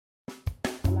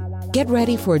Get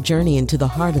ready for a journey into the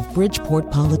heart of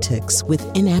Bridgeport politics with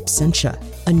In Absentia,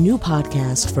 a new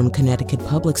podcast from Connecticut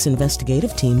Public's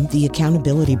investigative team, The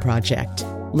Accountability Project.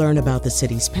 Learn about the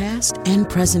city's past and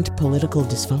present political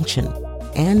dysfunction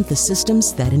and the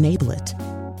systems that enable it.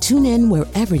 Tune in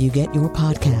wherever you get your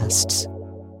podcasts.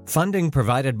 Funding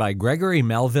provided by Gregory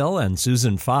Melville and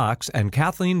Susan Fox and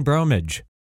Kathleen Bromage.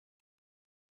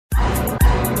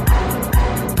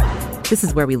 This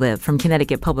is Where We Live from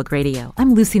Connecticut Public Radio.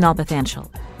 I'm Lucy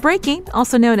Nalpathanchel. Breaking,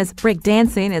 also known as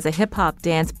breakdancing, is a hip-hop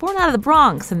dance born out of the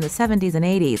Bronx in the 70s and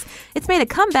 80s. It's made a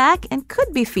comeback and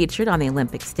could be featured on the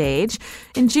Olympic stage.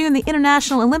 In June, the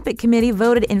International Olympic Committee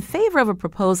voted in favor of a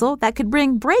proposal that could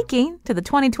bring breaking to the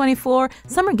 2024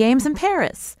 Summer Games in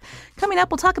Paris. Coming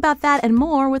up, we'll talk about that and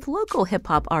more with local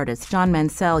hip-hop artist John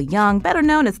Mansell Young, better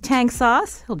known as Tank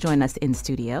Sauce. He'll join us in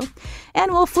studio.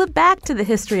 And we'll flip back to the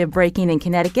history of breaking in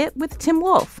Connecticut with Tim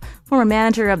Wolf, former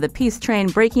manager of the Peace Train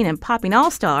Breaking and Popping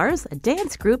All-Stars, a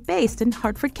dance group based in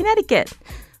Hartford, Connecticut.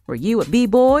 Were you a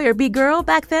B-boy or B-girl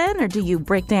back then, or do you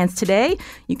breakdance today?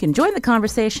 You can join the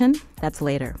conversation. That's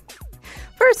later.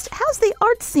 First, how's the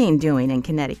art scene doing in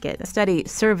Connecticut? A study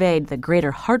surveyed the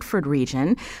greater Hartford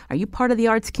region. Are you part of the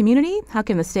arts community? How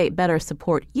can the state better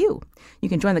support you? You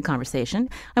can join the conversation.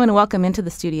 I want to welcome into the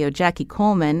studio Jackie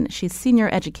Coleman. She's Senior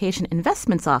Education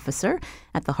Investments Officer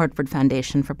at the Hartford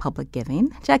Foundation for Public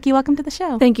Giving. Jackie, welcome to the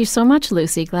show. Thank you so much,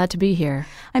 Lucy. Glad to be here.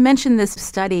 I mentioned this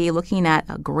study looking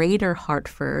at greater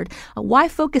Hartford. Why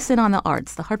focus in on the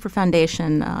arts? The Hartford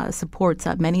Foundation supports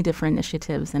many different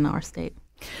initiatives in our state.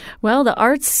 Well, the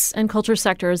arts and culture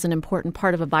sector is an important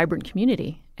part of a vibrant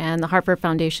community, and the Hartford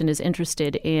Foundation is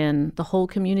interested in the whole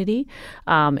community.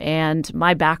 And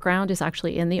my background is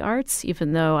actually in the arts,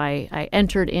 even though I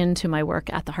entered into my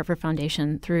work at the Hartford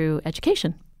Foundation through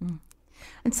education.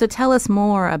 And so tell us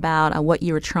more about what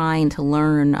you were trying to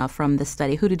learn from this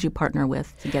study. Who did you partner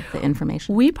with to get the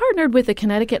information? We partnered with the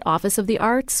Connecticut Office of the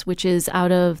Arts, which is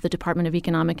out of the Department of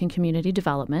Economic and Community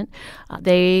Development.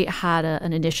 They had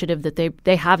an initiative that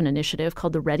they have an initiative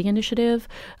called the READY Initiative.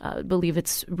 I believe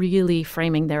it's really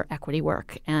framing their equity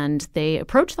work. And they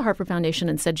approached the Hartford Foundation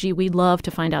and said, gee, we'd love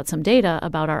to find out some data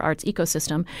about our arts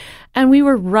ecosystem. And we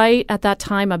were right at that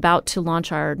time about to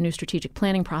launch our new strategic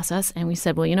planning process. And we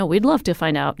said, well, we'd love to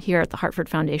find out here at the Hartford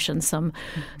Foundation some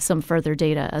further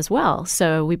data as well.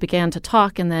 So we began to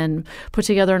talk and then put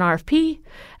together an RFP,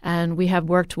 and we have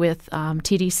worked with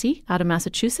TDC out of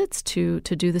Massachusetts to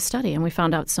do the study, and we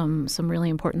found out some really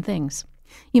important things.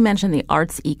 You mentioned the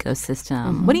arts ecosystem.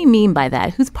 Mm-hmm. What do you mean by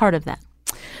that? Who's part of that?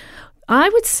 I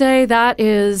would say that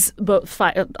is both.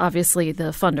 Obviously,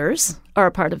 the funders are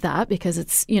a part of that because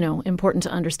it's important to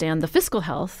understand the fiscal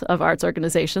health of arts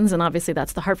organizations, and obviously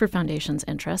that's the Hartford Foundation's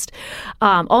interest.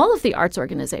 All of the arts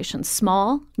organizations,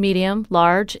 small, medium,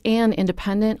 large, and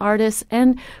independent artists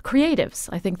and creatives.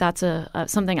 I think that's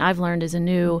something I've learned is a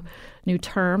new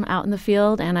term out in the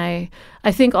field, and I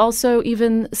think also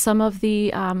even some of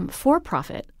the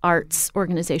for-profit arts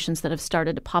organizations that have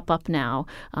started to pop up now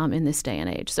in this day and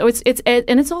age. So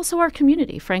it's also our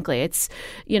community. Frankly, it's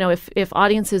if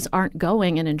audiences aren't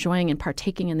going and enjoying and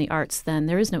partaking in the arts, then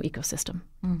there is no ecosystem.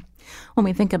 When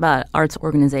we think about arts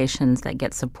organizations that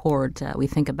get support, we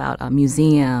think about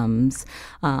museums,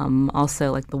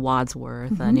 also like the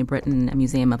Wadsworth, New Britain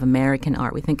Museum of American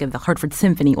Art. We think of the Hartford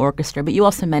Symphony Orchestra, but you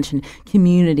also mentioned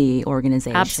community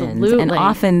organizations. Absolutely. And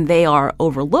often they are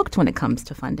overlooked when it comes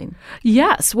to funding.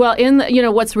 Yes. Well,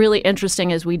 what's really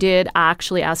interesting is we did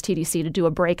actually ask TDC to do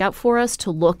a breakout for us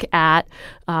to look at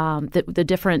the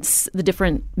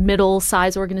different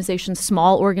middle-size organizations,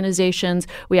 small organizations.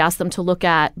 We asked them to look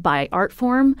at by art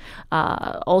form.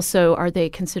 Also, are they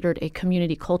considered a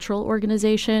community cultural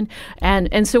organization?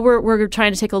 And so we're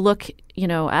trying to take a look,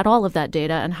 at all of that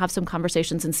data and have some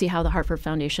conversations and see how the Hartford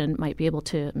Foundation might be able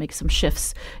to make some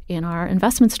shifts in our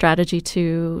investment strategy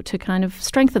to kind of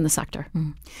strengthen the sector.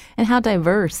 Mm. And how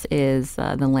diverse is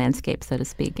the landscape, so to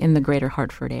speak, in the greater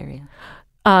Hartford area?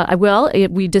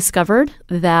 We discovered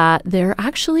that there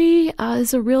actually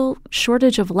is a real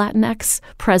shortage of Latinx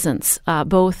presence,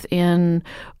 both in,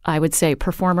 I would say,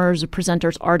 performers,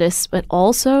 presenters, artists, but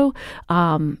also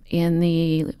in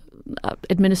the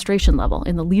administration level,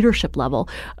 in the leadership level.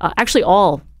 Actually,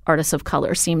 all artists of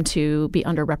color seem to be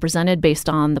underrepresented based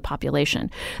on the population.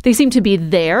 They seem to be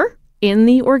there in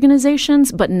the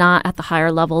organizations, but not at the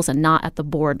higher levels and not at the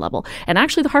board level. And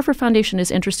actually, the Hartford Foundation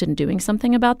is interested in doing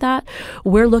something about that.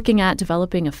 We're looking at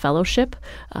developing a fellowship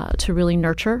to really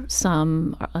nurture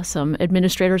some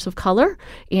administrators of color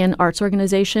in arts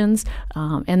organizations,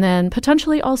 and then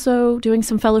potentially also doing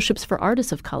some fellowships for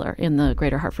artists of color in the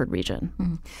greater Hartford region.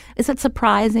 Mm-hmm. Is it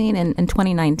surprising in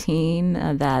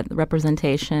 2019 that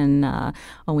representation,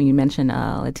 when you mentioned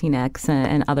Latinx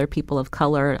and other people of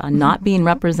color not being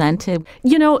represented?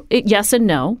 Yes and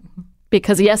no.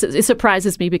 Because, yes, it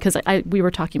surprises me because we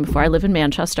were talking before. I live in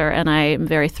Manchester, and I am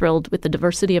very thrilled with the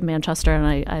diversity of Manchester,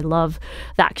 and I love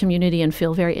that community and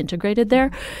feel very integrated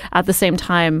there. At the same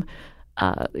time,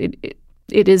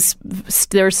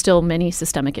 there's still many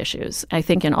systemic issues, I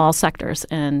think, in all sectors,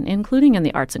 and including in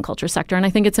the arts and culture sector. And I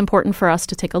think it's important for us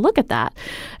to take a look at that.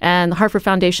 And the Hartford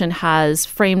Foundation has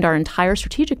framed our entire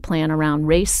strategic plan around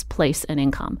race, place, and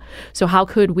income. So how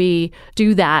could we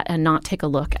do that and not take a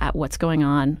look at what's going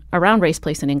on around race,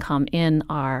 place, and income in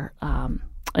our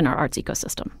arts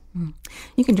ecosystem?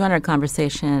 You can join our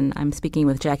conversation. I'm speaking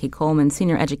with Jackie Coleman,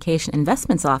 Senior Education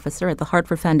Investments Officer at the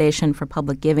Hartford Foundation for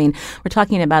Public Giving. We're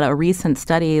talking about a recent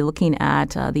study looking at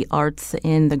the arts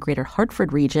in the greater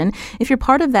Hartford region. If you're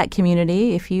part of that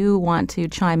community, if you want to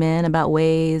chime in about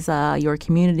ways your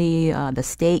community, the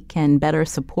state can better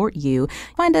support you,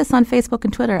 find us on Facebook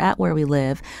and Twitter at Where We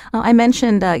Live. I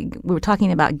mentioned we were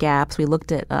talking about gaps. We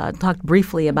talked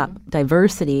briefly about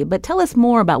diversity, but tell us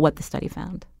more about what the study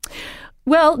found.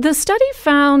 Well, the study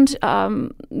found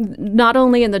not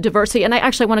only in the diversity, and I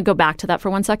actually want to go back to that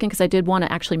for one second because I did want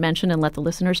to actually mention and let the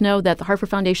listeners know that the Hartford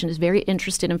Foundation is very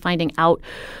interested in finding out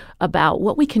about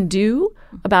what we can do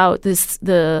about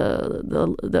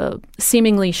the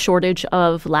seemingly shortage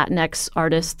of Latinx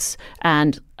artists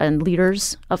and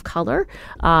leaders of color,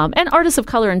 and artists of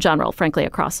color in general, frankly,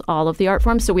 across all of the art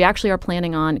forms. So we actually are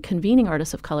planning on convening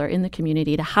artists of color in the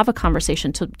community to have a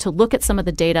conversation, to look at some of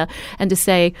the data and to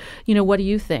say, what do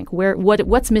you think?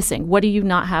 What's missing? What do you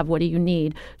not have? What do you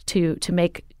need to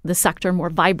make the sector more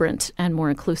vibrant and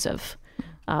more inclusive?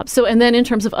 And then in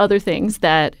terms of other things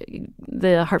that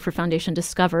the Hartford Foundation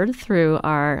discovered through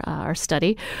our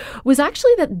study was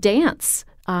actually that dance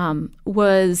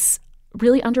was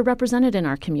really underrepresented in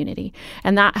our community.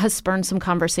 And that has spurred some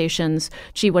conversations.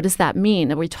 Gee, what does that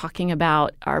mean? Are we talking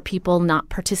about are people not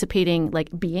participating, like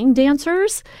being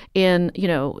dancers in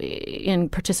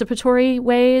participatory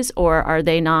ways, or are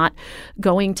they not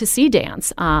going to see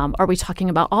dance? Are we talking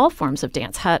about all forms of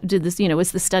dance?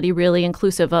 Is the study really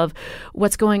inclusive of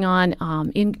what's going on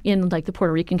in like the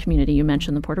Puerto Rican community? You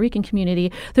mentioned the Puerto Rican community.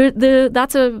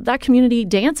 That community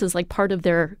dance is like part of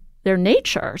their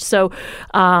nature. So,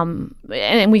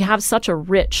 and we have such a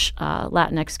rich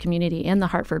Latinx community in the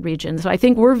Hartford region. So I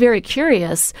think we're very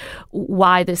curious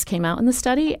why this came out in the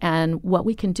study and what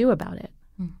we can do about it.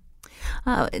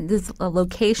 Does a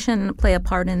location play a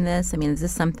part in this? I mean, is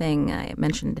this something I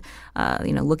mentioned,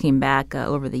 looking back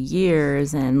over the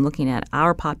years and looking at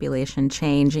our population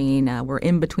changing? We're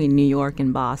in between New York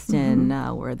and Boston,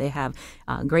 where they have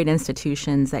great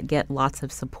institutions that get lots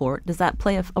of support. Does that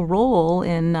play a role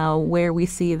in where we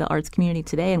see the arts community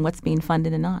today and what's being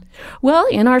funded and not? Well,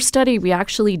 in our study, we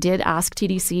actually did ask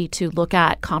TDC to look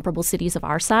at comparable cities of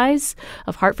our size,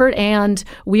 of Hartford, and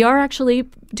we are actually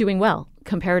doing well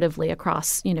comparatively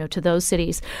across, to those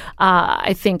cities.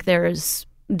 I think there's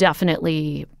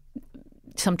definitely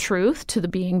some truth to the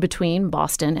being between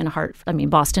Boston and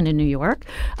New York.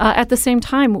 At the same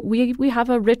time, we have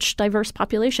a rich, diverse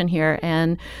population here,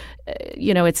 and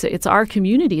it's our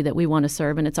community that we want to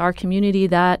serve, and it's our community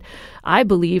that I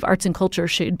believe arts and culture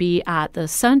should be at the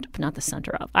not the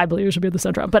center of. I believe it should be at the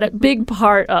center of, but a big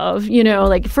part of,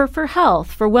 for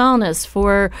health, for wellness,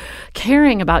 for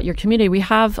caring about your community. We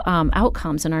have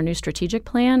outcomes in our new strategic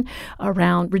plan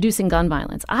around reducing gun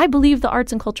violence. I believe the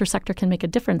arts and culture sector can make a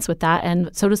difference with that,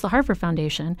 and so does the Hartford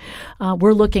Foundation.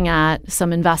 We're looking at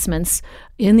some investments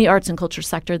in the arts and culture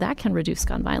sector that can reduce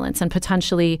gun violence and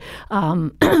potentially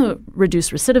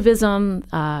reduce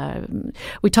recidivism.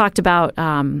 We talked about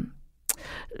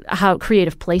how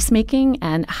creative placemaking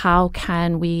and how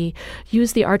can we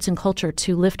use the arts and culture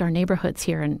to lift our neighborhoods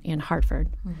here in Hartford,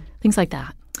 things like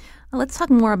that. Let's talk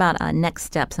more about next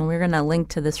steps, and we're going to link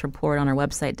to this report on our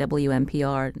website,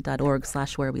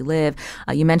 WNPR.org/wherewelive.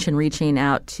 You mentioned reaching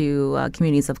out to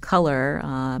communities of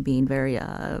color, being very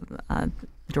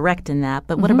direct in that,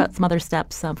 but what about some other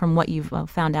steps from what you've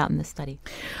found out in this study?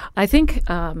 I think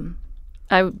I'm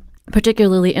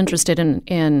particularly interested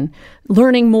in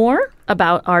learning more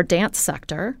about our dance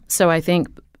sector. So I think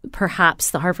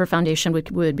perhaps the Hartford Foundation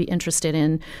would be interested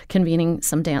in convening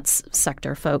some dance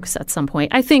sector folks at some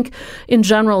point. I think in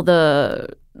general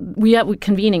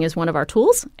convening is one of our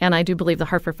tools, and I do believe the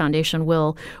Hartford Foundation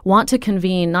will want to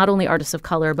convene not only artists of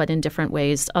color, but in different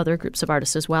ways other groups of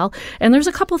artists as well. And there's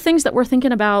a couple of things that we're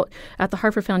thinking about at the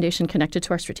Hartford Foundation connected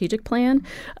to our strategic plan.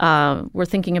 We're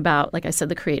thinking about, like I said,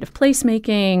 the creative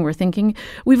placemaking.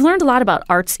 We've learned a lot about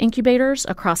arts incubators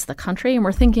across the country, and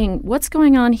we're thinking, what's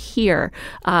going on here?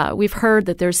 We've heard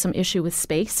that there's some issue with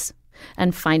space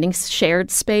and finding shared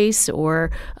space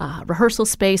or rehearsal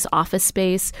space, office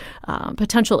space,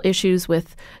 potential issues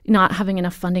with not having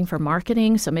enough funding for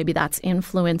marketing. So maybe that's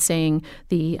influencing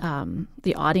the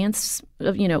audience,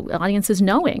 audiences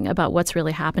knowing about what's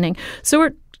really happening. So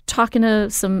we're talking to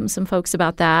some folks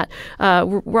about that.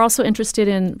 We're also interested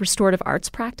in restorative arts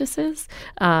practices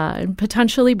and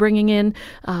potentially bringing in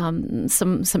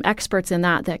some experts in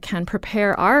that can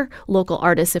prepare our local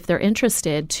artists, if they're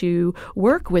interested, to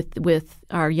work with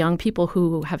our young people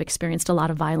who have experienced a lot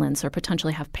of violence or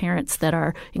potentially have parents that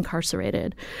are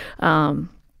incarcerated.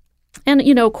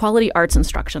 And, quality arts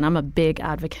instruction. I'm a big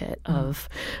advocate of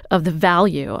the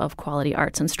value of quality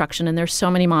arts instruction. And there's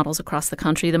so many models across the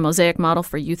country. The Mosaic model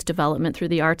for youth development through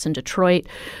the arts in Detroit.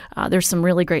 There's some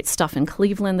really great stuff in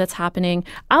Cleveland that's happening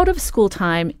out of school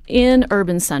time in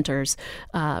urban centers,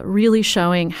 really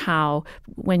showing how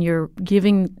when you're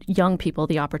giving young people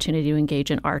the opportunity to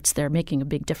engage in arts, they're making a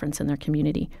big difference in their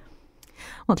community.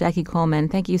 Well, Jackie Coleman,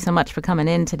 thank you so much for coming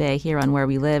in today here on Where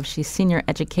We Live. She's Senior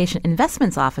Education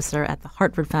Investments Officer at the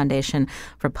Hartford Foundation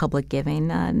for Public Giving.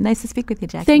 Nice to speak with you,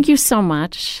 Jackie. Thank you so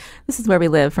much. This is Where We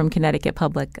Live from Connecticut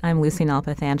Public. I'm Lucy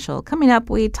Nalpathanchel. Coming up,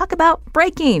 we talk about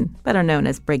breaking, better known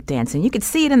as breakdancing. You could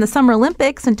see it in the Summer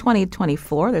Olympics in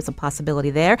 2024. There's a possibility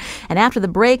there. And after the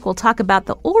break, we'll talk about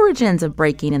the origins of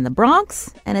breaking in the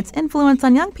Bronx and its influence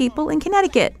on young people in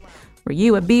Connecticut. Were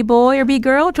you a B-boy or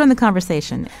B-girl? Join the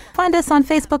conversation. Find us on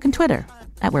Facebook and Twitter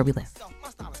at Where We Live.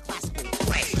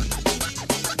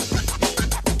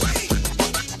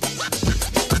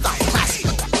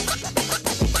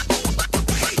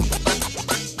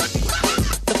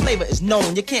 The flavor is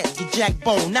known. You can't get Jack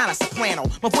Bone, not a soprano.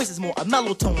 My voice is more a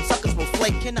mellow tone. Suckers will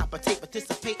flake. Cannot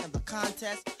participate in the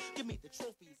contest. Give me the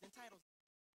trophies and titles.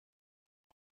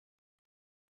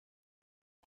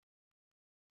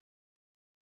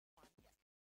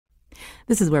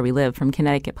 This is Where We Live from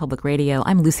Connecticut Public Radio.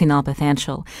 I'm Lucy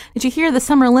Nalpathanchel. Did you hear the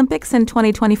Summer Olympics in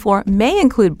 2024 may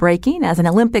include breaking as an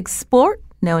Olympic sport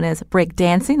known as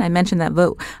breakdancing? I mentioned that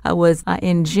vote was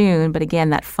in June, but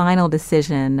again, that final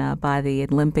decision by the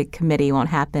Olympic Committee won't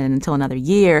happen until another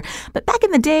year. But back in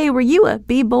the day, were you a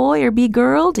B-boy or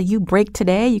B-girl? Do you break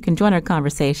today? You can join our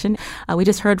conversation. We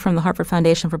just heard from the Hartford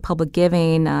Foundation for Public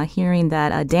Giving, hearing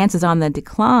that dance is on the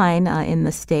decline in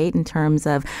the state in terms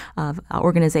of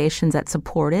organizations that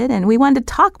support it. And we wanted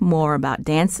to talk more about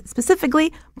dance,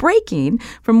 specifically breaking.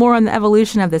 For more on the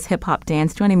evolution of this hip-hop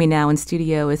dance, joining me now in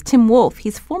studio is Tim Wolf.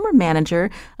 He's former manager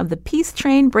of the Peace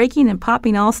Train Breaking and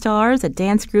Popping All-Stars, a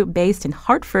dance group based in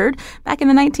Hartford back in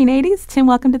the 1980s. Tim,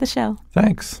 welcome to the show.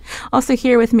 Thanks. Also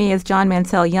here with me is John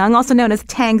Mansell Young, also known as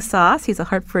Tang Sauce. He's a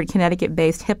Hartford,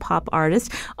 Connecticut-based hip-hop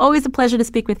artist. Always a pleasure to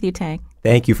speak with you, Tang.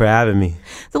 Thank you for having me.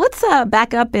 So let's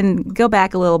back up and go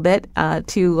back a little bit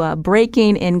to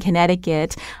breaking in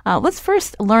Connecticut. Let's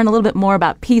first learn a little bit more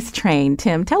about Peace Train.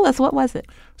 Tim, tell us, what was it?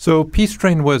 So Peace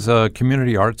Train was a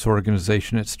community arts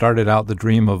organization. It started out the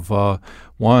dream of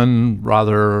one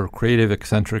rather creative,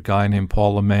 eccentric guy named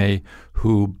Paul LeMay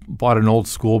who bought an old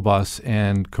school bus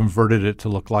and converted it to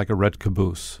look like a red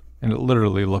caboose. And it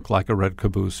literally looked like a red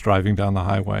caboose driving down the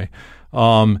highway.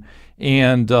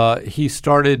 And he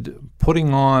started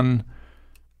putting on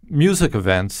music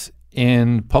events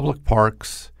in public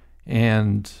parks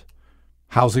and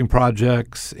housing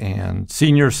projects and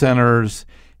senior centers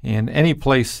and any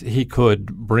place he could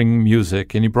bring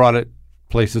music. And he brought it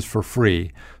places for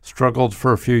free, struggled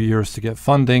for a few years to get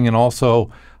funding, and also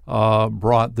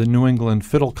brought the New England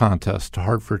Fiddle Contest to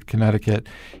Hartford, Connecticut.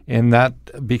 And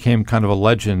that became kind of a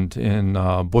legend in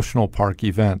Bushnell Park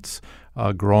events,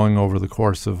 growing over the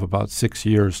course of about 6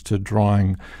 years to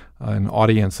drawing an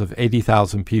audience of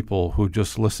 80,000 people who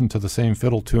just listened to the same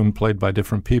fiddle tune played by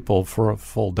different people for a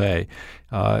full day.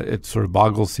 It sort of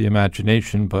boggles the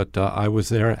imagination, but I was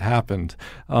there. It happened.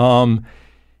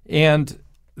 And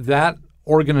that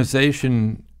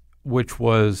organization, which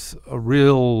was a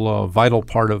real vital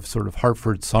part of sort of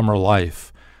Hartford summer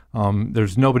life,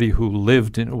 there's nobody who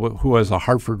lived who was a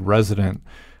Hartford resident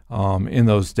in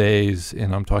those days,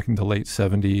 and I'm talking the late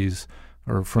 70s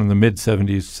or from the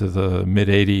mid-70s to the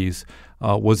mid-80s,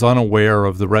 was unaware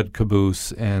of the red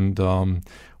caboose and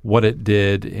what it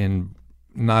did in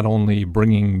not only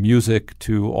bringing music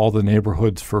to all the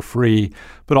neighborhoods for free,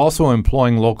 but also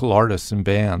employing local artists and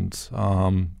bands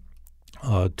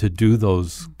to do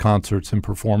those concerts and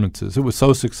performances. It was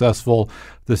so successful,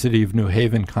 the city of New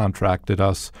Haven contracted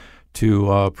us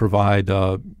to provide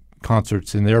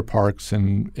concerts in their parks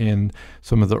and in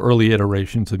some of the early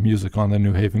iterations of music on the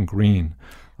New Haven Green.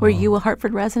 Were you a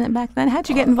Hartford resident back then? How'd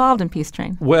you get involved in Peace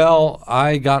Train? Well,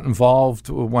 I got involved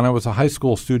when I was a high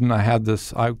school student.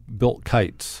 I built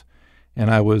kites,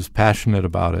 and I was passionate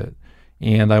about it.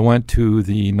 And I went to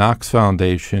the Knox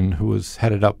Foundation, who was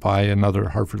headed up by another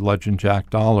Hartford legend, Jack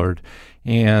Dollard,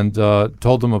 and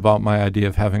told them about my idea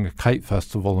of having a kite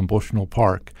festival in Bushnell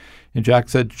Park. And Jack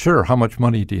said, "Sure, how much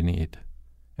money do you need?"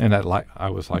 And I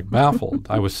was baffled.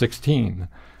 I was 16.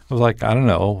 I was like, I don't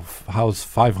know, how's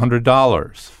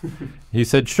 $500? He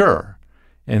said, sure.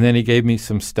 And then he gave me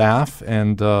some staff,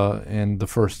 and the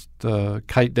first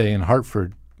Kite Day in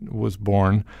Hartford was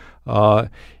born.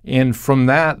 And from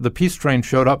that, the Peace Train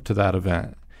showed up to that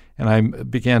event. And I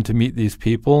began to meet these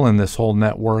people and this whole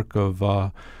network of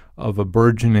a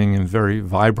burgeoning and very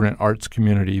vibrant arts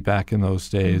community back in those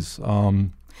days.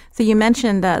 So you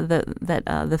mentioned that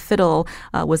the fiddle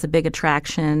was a big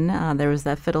attraction. There was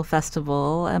that fiddle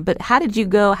festival. But how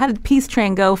did Peace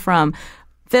Train go from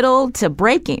fiddle to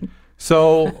breaking?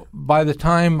 So by the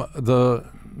time the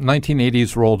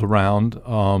 1980s rolled around,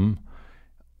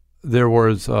 there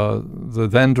was the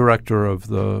then director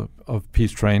of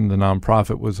Peace Train, the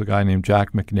nonprofit, was a guy named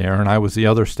Jack McNair, and I was the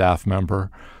other staff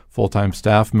member, full-time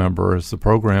staff member as the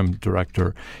program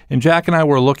director. And Jack and I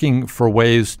were looking for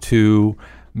ways to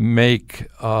make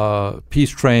Peace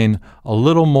Train a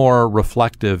little more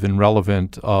reflective and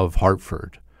relevant of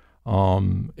Hartford.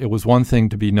 It was one thing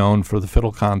to be known for the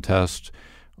fiddle contest,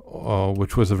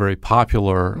 which was a very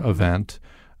popular event,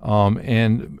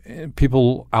 and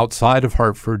people outside of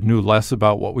Hartford knew less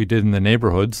about what we did in the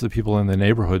neighborhoods. The people in the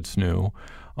neighborhoods knew,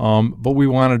 but we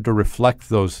wanted to reflect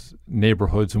those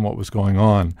neighborhoods and what was going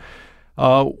on.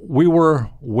 We were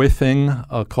whiffing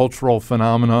a cultural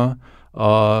phenomena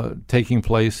taking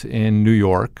place in New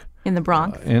York. In the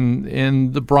Bronx?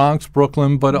 In the Bronx,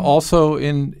 Brooklyn, but also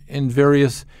in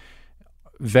various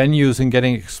venues and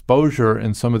getting exposure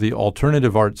in some of the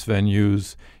alternative arts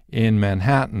venues in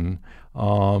Manhattan.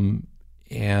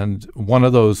 And one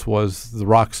of those was the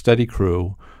Rock Steady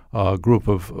Crew, a crew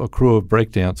of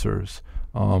breakdancers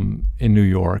in New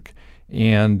York.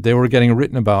 And they were getting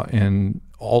written about in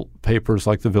alt papers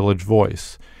like the Village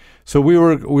Voice. So we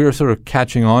were sort of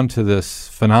catching on to this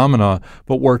phenomena,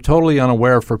 but we're totally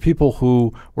unaware. For people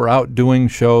who were out doing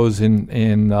shows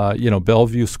in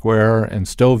Bellevue Square and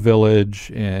Stowe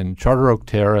Village and Charter Oak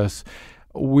Terrace,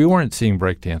 we weren't seeing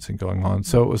breakdancing going on.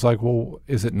 So it was like, well,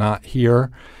 is it not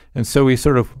here? And so we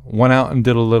sort of went out and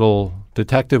did a little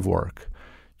detective work,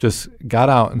 just got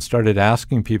out and started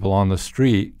asking people on the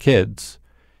street, kids,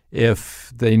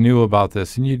 if they knew about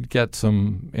this. And you'd get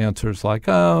some answers like,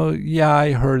 oh, yeah,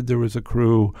 I heard there was a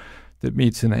crew that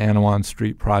meets in the Anawan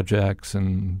Street projects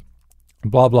and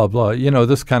blah, blah, blah,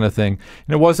 this kind of thing.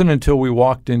 And it wasn't until we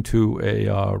walked into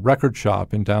a record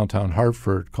shop in downtown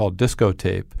Hartford called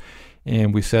Discotape,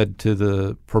 and we said to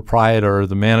the proprietor,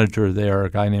 the manager there, a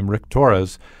guy named Rick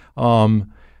Torres,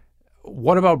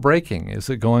 what about breaking? Is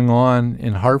it going on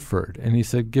in Hartford? And he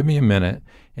said, give me a minute.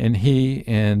 And he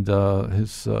and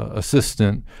his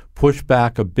assistant pushed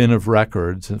back a bin of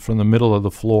records from the middle of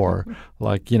the floor,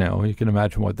 you can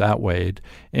imagine what that weighed,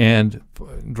 and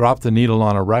dropped the needle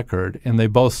on a record. And they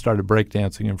both started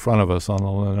breakdancing in front of us on the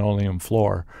linoleum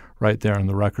floor right there in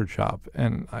the record shop.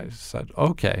 And I said,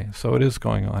 okay, so it is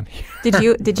going on here.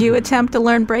 Did you attempt to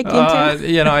learn breaking too?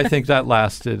 I think that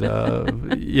lasted,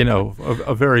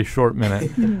 a very short minute.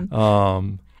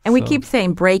 And we keep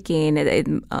saying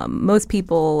breaking. Most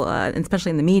people,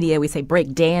 especially in the media, we say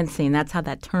break dancing. That's how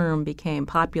that term became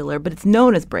popular, but it's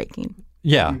known as breaking.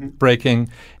 Yeah,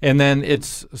 breaking. And then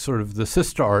it's sort of the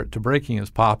sister art to breaking is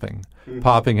popping.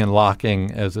 Popping and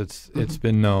locking, as it's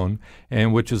been known,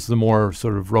 and which is the more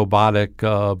sort of robotic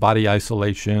body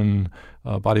isolation,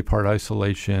 body part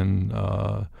isolation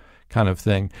kind of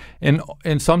thing. And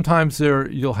sometimes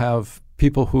you'll have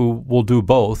people who will do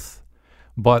both,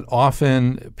 but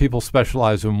often people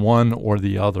specialize in one or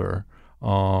the other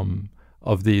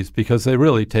of these because they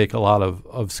really take a lot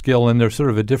of skill, and they're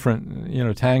sort of a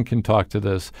different, Tang can talk to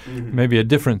this, maybe a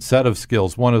different set of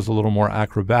skills. One is a little more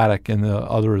acrobatic and the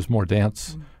other is more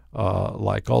dance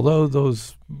although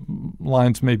those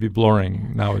lines may be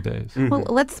blurring nowadays. Mm-hmm. Well,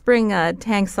 let's bring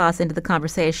Tang Sauce into the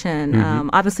conversation.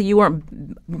 Obviously, you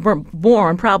weren't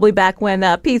born probably back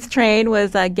when Peace Train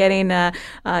was getting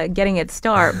its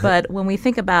start. But when we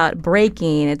think about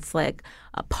breaking, it's like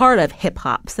a part of hip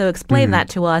hop. So explain that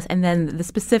to us, and then the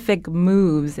specific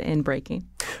moves in breaking.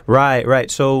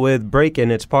 Right. So with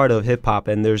breaking, it's part of hip hop,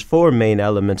 and there's 4 main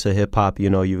elements of hip hop.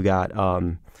 You've got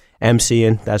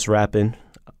MCing, that's rapping.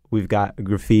 We've got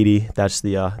graffiti, that's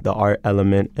the art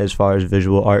element as far as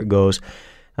visual art goes.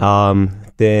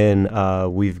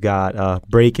 Then we've got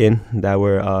breaking that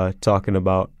we're talking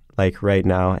about like right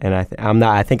now, and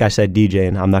I think I said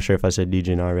DJing. I'm not sure if I said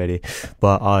DJing already,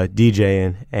 but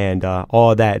DJing and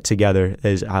all that together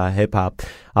is hip hop.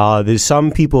 There's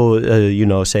some people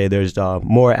say there's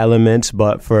more elements,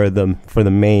 but for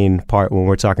the main part when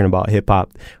we're talking about hip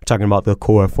hop, we're talking about the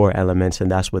core 4 elements,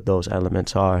 and that's what those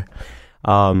elements are.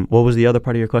 What was the other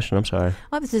part of your question? I'm sorry.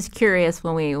 I was just curious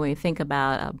when we think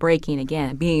about breaking,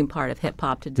 again, being part of hip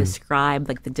hop, to describe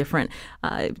like the different.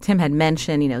 Tim had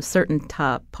mentioned, certain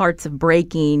parts of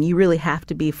breaking. You really have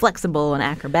to be flexible and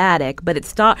acrobatic. But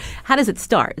how does it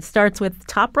start? It starts with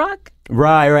top rock.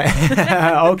 Right.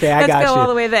 Okay, I got you. Let's go all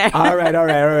the way there. All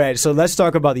right. So let's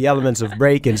talk about the elements of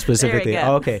breaking specifically.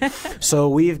 Okay. So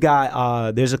we've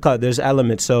got there's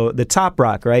elements. So the top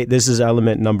rock, right? This is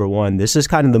element number 1. This is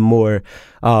kind of the more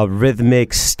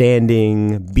rhythmic,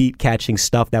 standing, beat catching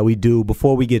stuff that we do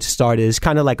before we get started. It's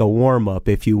kind of like a warm up,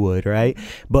 if you would, right?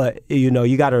 But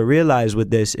you got to realize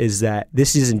with this is that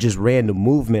this isn't just random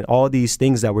movement. All these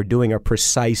things that we're doing are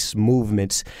precise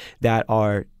movements that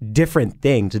are different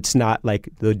things. It's not like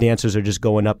the dancers are just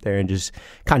going up there and just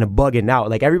kind of bugging out.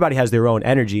 Like everybody has their own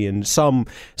energy, and some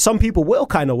people will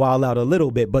kind of wild out a little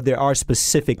bit, but there are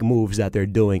specific moves that they're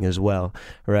doing as well,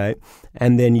 right?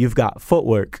 And then you've got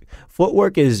footwork.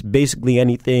 Footwork is basically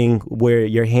anything where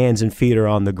your hands and feet are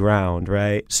on the ground,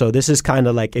 right? So this is kind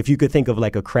of like, if you could think of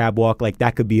like a crab walk, like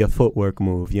that could be a footwork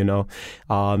move,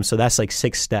 So that's like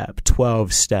 6-step,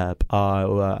 12-step,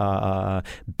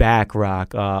 back rock,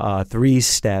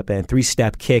 3-step, and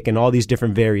 3-step kick, and all these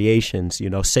different variations,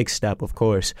 6-step, of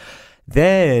course.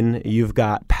 Then you've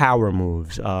got power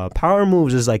moves. Power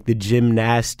moves is like the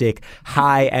gymnastic,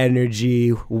 high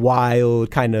energy,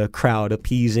 wild kind of crowd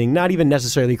appeasing. Not even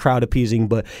necessarily crowd appeasing,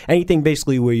 but anything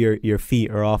basically where your feet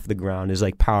are off the ground is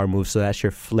like power moves. So that's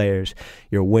your flares,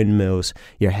 your windmills,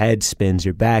 your head spins,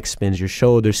 your back spins, your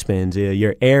shoulder spins,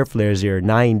 your air flares, your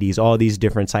 90s, all these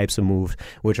different types of moves,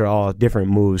 which are all different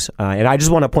moves. And I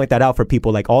just want to point that out for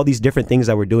people. Like all these different things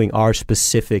that we're doing are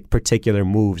specific, particular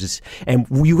moves. And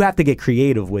you have to get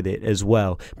creative with it as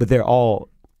well, but they're all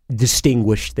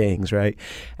distinguished things, right?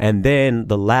 And then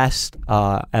the last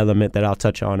element that I'll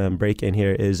touch on and break in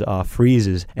here is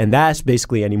freezes, and that's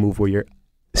basically any move where you're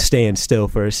staying still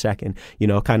for a second,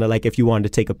 kind of like if you wanted to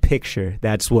take a picture,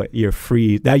 that's what your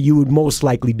freeze, that you would most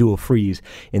likely do a freeze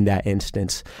in that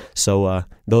instance. So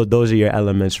those are your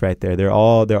elements right there. They're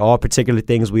all particular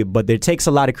things, but there takes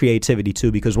a lot of creativity too,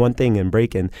 because one thing in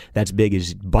breaking that's big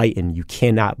is biting. You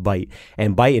cannot bite,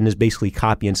 and biting is basically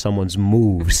copying someone's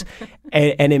moves.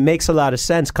 And it makes a lot of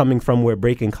sense coming from where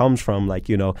breaking comes from, like,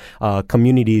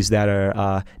 communities that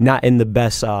are not in the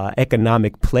best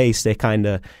economic place. They kind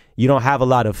of, you don't have a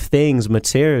lot of things,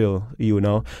 material,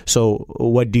 So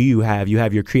what do you have? You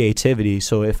have your creativity.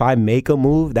 So if I make a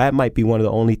move, that might be one of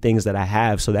the only things that I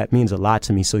have. So that means a lot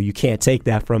to me. So you can't take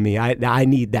that from me. I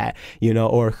need that,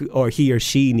 or he or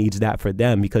she needs that for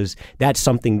them, because that's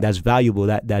something that's valuable.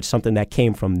 That's something that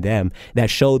came from them, that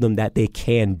showed them that they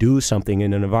can do something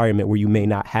in an environment where you may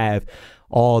not have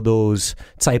all those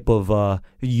type of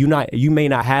you may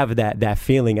not have that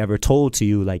feeling ever told to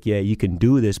you, like, yeah, you can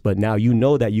do this, but now you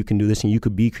know that you can do this, and you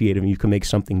could be creative, and you can make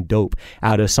something dope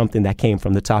out of something that came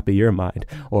from the top of your mind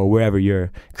or wherever your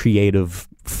creative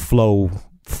flow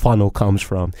funnel comes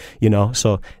from,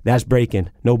 so that's breaking,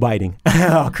 no biting.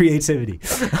 Creativity.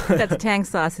 That's Tang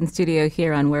Sauce in studio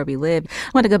here on Where We Live.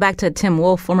 I want to go back to Tim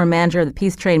Wolf, former manager of the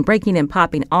Peace Train Breaking and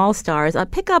Popping All-Stars.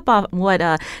 Pick up on what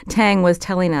Tang was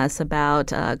telling us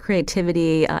about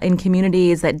creativity in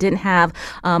communities that didn't have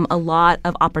a lot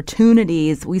of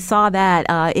opportunities. We saw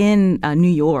that in New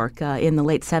York in the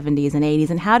late 70s and 80s.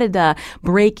 And how did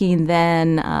breaking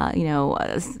then,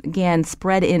 again,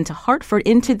 spread into Hartford,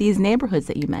 into these neighborhoods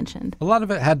that you mentioned? A lot of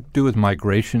it had to do with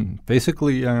migration.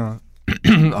 Basically,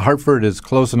 Hartford is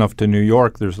close enough to New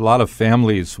York. There's a lot of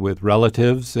families with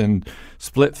relatives and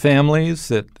split families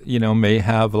that, may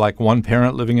have like one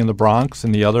parent living in the Bronx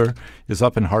and the other is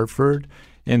up in Hartford.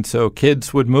 And so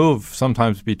kids would move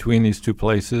sometimes between these two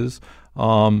places.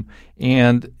 And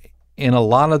and a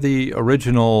lot of the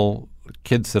original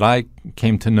kids that I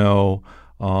came to know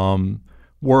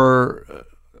were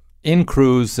in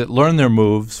crews that learned their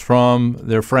moves from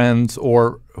their friends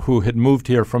or who had moved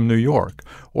here from New York.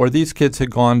 Or these kids had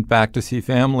gone back to see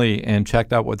family and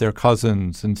checked out what their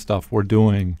cousins and stuff were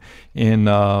doing in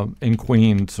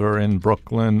Queens or in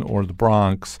Brooklyn or the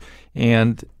Bronx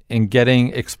and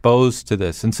getting exposed to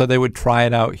this. And so they would try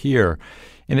it out here.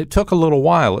 And it took a little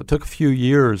while. It took a few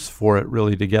years for it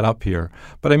really to get up here.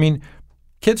 But I mean,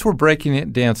 kids were breaking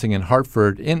it dancing in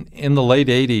Hartford in the late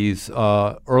 80s,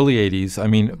 early 80s. I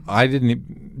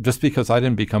mean, just because I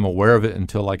didn't become aware of it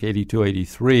until like 82,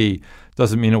 83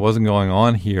 doesn't mean it wasn't going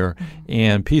on here.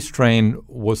 And Peace Train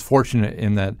was fortunate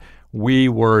in that we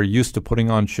were used to putting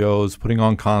on shows, putting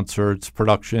on concerts,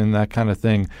 production, that kind of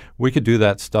thing. We could do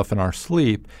that stuff in our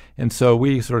sleep. And so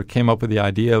we sort of came up with the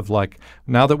idea of like,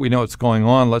 now that we know what's going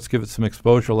on, let's give it some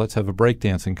exposure. Let's have a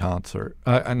breakdancing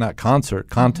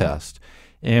contest.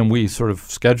 And we sort of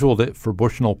scheduled it for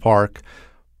Bushnell Park,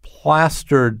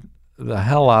 plastered the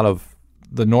hell out of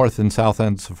the north and south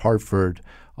ends of Hartford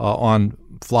on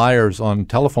flyers on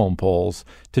telephone poles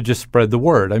to just spread the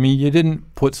word. I mean, you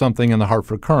didn't put something in the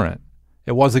Hartford Courant.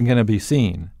 It wasn't going to be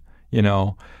seen, you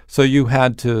know. So you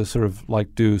had to sort of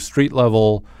like do street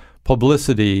level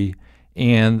publicity,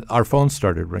 and our phones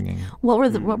started ringing. What were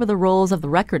the roles of the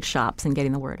record shops in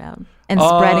getting the word out and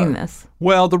spreading this?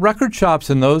 Well, the record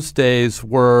shops in those days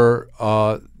were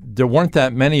there weren't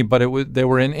that many, but they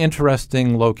were in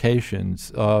interesting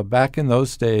locations. Back in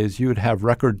those days, you would have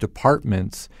record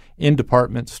departments in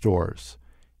department stores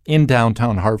in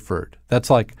downtown Hartford.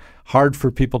 That's like hard for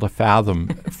people to fathom.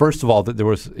 First of all, that there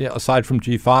was, aside from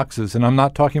G. Fox's, and I'm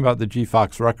not talking about the G.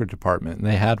 Fox record department, and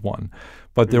they had one,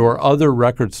 but there were other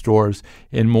record stores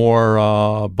in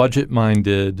more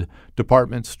budget-minded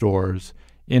department stores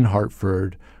in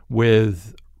Hartford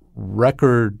with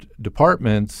record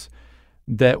departments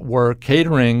that were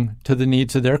catering to the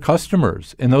needs of their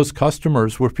customers. And those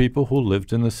customers were people who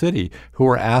lived in the city, who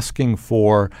were asking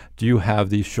for, do you have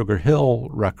these Sugar Hill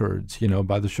records,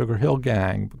 by the Sugar Hill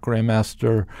Gang,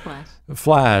 Grandmaster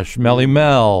Flash, Melly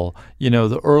Mel,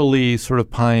 the early sort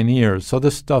of pioneers. So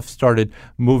this stuff started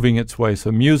moving its way.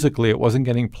 So musically, it wasn't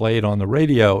getting played on the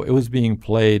radio. It was being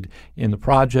played in the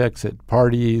projects, at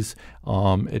parties,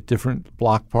 at different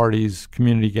block parties,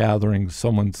 community gatherings,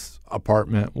 someone's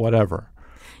apartment, whatever.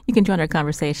 You can join our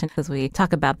conversation as we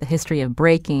talk about the history of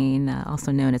breaking,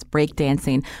 also known as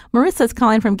breakdancing. Marissa's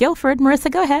calling from Guilford.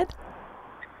 Marissa, go ahead.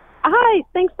 Hi,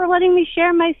 thanks for letting me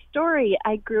share my story.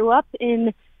 I grew up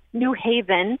in New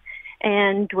Haven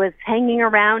and was hanging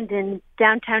around in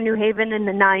downtown New Haven in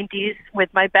the 90s with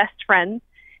my best friends,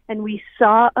 and we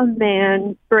saw a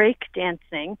man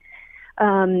breakdancing.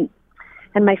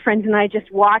 And my friends and I just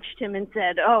watched him and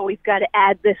said, oh, we've got to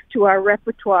add this to our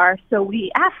repertoire. So we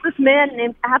asked this man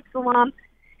named Absalom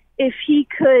if he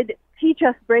could teach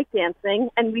us breakdancing.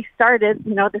 And we started,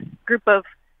 this group of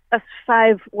us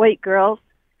 5 white girls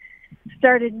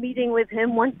started meeting with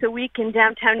him once a week in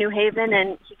downtown New Haven.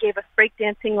 And he gave us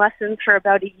breakdancing lessons for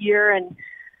about a year. And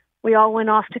we all went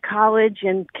off to college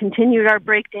and continued our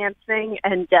breakdancing.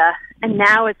 And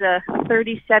now as a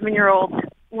 37-year-old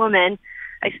woman,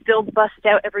 I still bust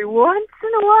out every once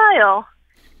in a while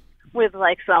with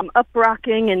like some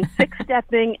up-rocking and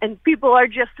six-stepping, and people are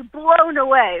just blown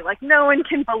away. Like no one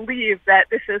can believe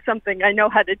that this is something I know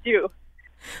how to do.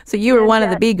 So you were one of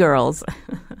the B-girls.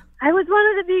 I was one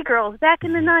of the B-girls back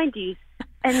in the 90s.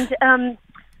 And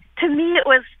to me,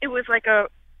 it was like a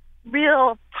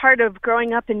real part of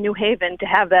growing up in New Haven to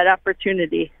have that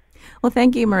opportunity. Well,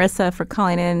 thank you, Marissa, for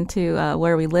calling in to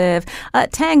Where We Live.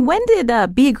 Tang, when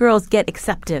did B-girls get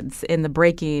acceptance in the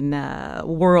breaking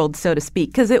world, so to speak?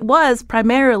 Because it was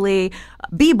primarily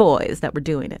B-boys that were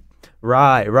doing it.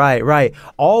 Right.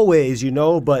 Always,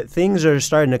 but things are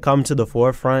starting to come to the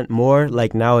forefront more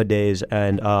like nowadays,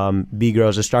 and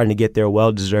B-girls are starting to get their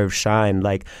well-deserved shine.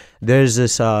 Like there's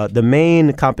this, the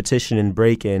main competition in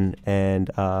breaking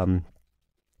and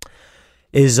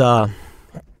is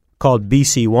called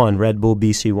BC1, Red Bull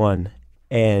BC1,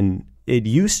 and it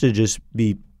used to just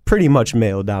be pretty much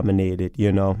male dominated,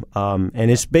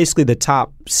 and it's basically the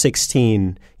top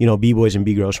 16, B-boys and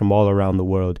B-girls from all around the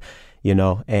world,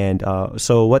 and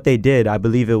so what they did, I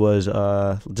believe it was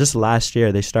just last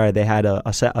year they had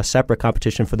a separate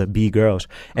competition for the B-girls,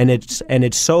 and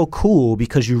it's so cool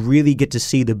because you really get to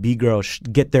see the B-girls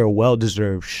get their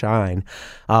well-deserved shine,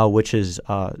 which is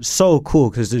so cool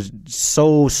because there's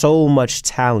so much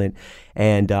talent,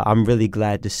 and I'm really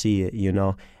glad to see it,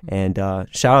 and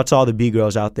shout out to all the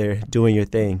B-girls out there doing your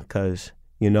thing because,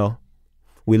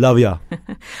 We love ya.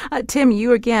 Tim,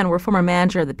 you again were former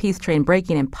manager of the Peace Train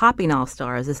Breaking and Popping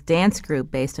All-Stars, this dance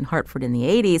group based in Hartford in the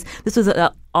 80s. This was an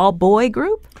all-boy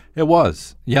group? It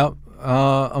was, yeah.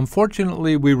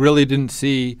 Unfortunately, we really didn't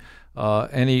see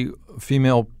any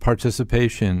female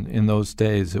participation in those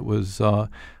days. It was a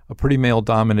pretty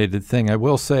male-dominated thing. I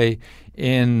will say,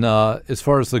 as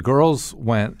far as the girls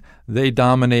went, they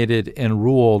dominated and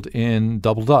ruled in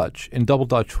Double Dutch. And Double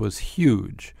Dutch was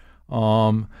huge.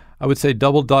 I would say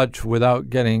Double Dutch,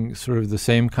 without getting sort of the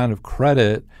same kind of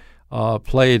credit,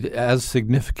 played as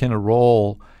significant a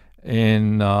role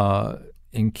in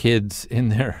kids in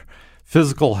their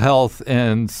physical health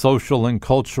and social and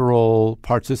cultural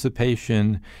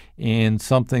participation in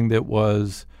something that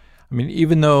was, I mean,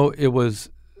 even though it was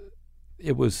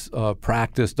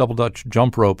practiced, Double Dutch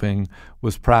jump roping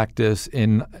was practiced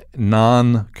in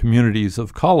non-communities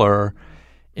of color.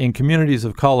 In communities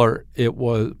of color, it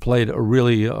played a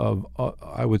really,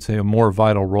 I would say, a more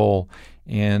vital role.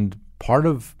 And part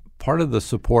of the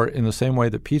support, in the same way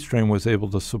that Peace Train was able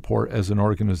to support as an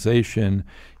organization,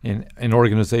 an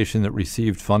organization that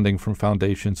received funding from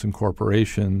foundations and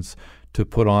corporations to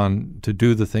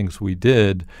do the things we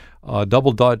did,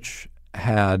 Double Dutch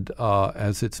had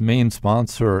as its main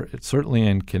sponsor, certainly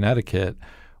in Connecticut,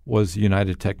 was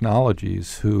United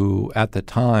Technologies, who at the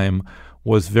time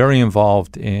was very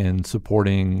involved in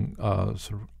supporting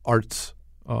sort of arts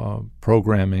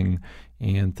programming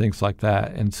and things like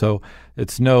that. And so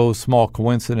it's no small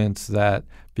coincidence that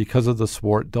because of the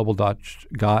support Double Dutch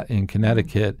got in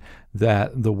Connecticut,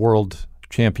 that the world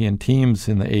champion teams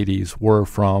in the 80s were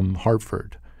from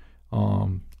Hartford.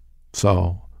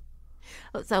 So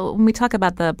when we talk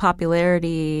about the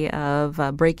popularity of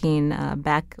breaking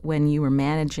back when you were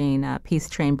managing Peace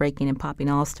Train Breaking and Popping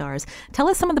All-Stars, tell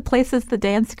us some of the places the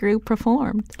dance group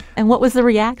performed and what was the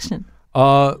reaction?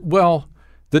 Well,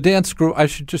 the dance group, I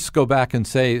should just go back and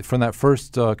say, from that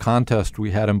first contest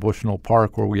we had in Bushnell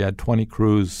Park, where we had 20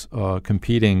 crews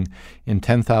competing and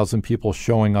 10,000 people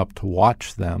showing up to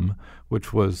watch them,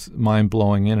 which was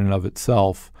mind-blowing in and of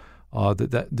itself.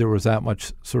 That there was that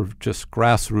much sort of just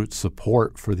grassroots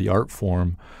support for the art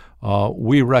form.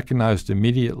 We recognized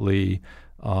immediately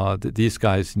that these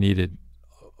guys needed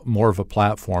more of a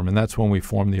platform, and that's when we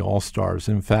formed the All-Stars.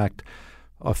 In fact,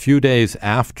 a few days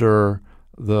after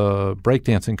the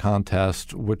breakdancing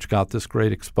contest, which got this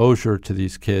great exposure to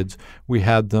these kids, we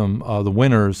had them, the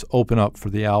winners, open up for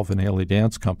the Alvin Ailey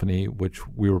Dance Company, which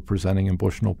we were presenting in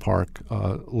Bushnell Park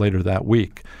later that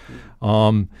week.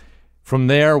 From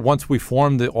there, once we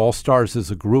formed the All-Stars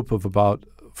as a group of about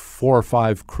 4 or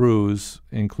 5 crews,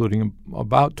 including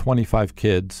about 25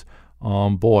 kids,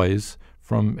 boys,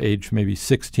 from age maybe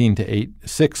 6 to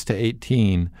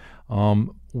 18,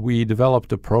 we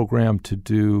developed a program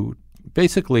to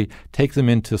basically take them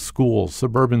into schools,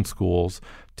 suburban schools,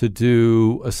 to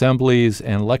do assemblies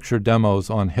and lecture demos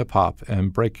on hip-hop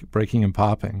and breaking and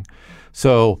popping.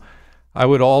 So I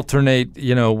would alternate,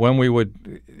 when we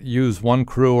would use one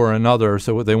crew or another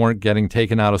so they weren't getting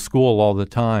taken out of school all the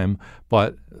time,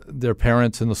 but their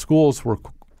parents in the schools were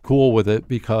cool with it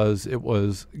because it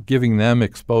was giving them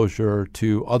exposure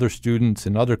to other students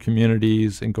in other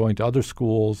communities and going to other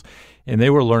schools, and they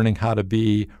were learning how to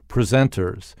be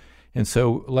presenters. And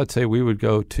so let's say we would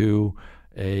go to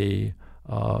an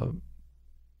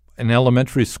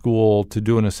elementary school to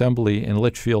do an assembly in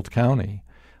Litchfield County.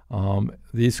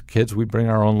 These kids, we'd bring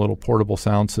our own little portable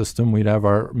sound system. We'd have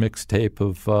our mixtape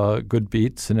of good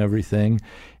beats and everything.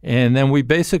 And then we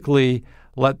basically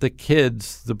let the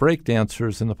kids, the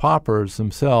breakdancers and the poppers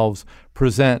themselves,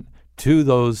 present to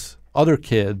those other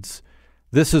kids,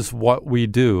 this is what we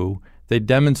do. They'd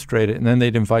demonstrate it, and then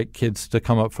they'd invite kids to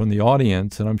come up from the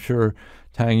audience. And I'm sure,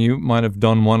 Tang, you might have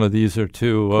done one of these or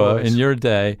two in your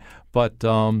day. But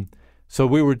so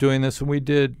we were doing this, and we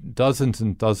did dozens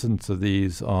and dozens of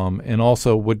these, and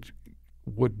also would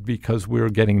because we were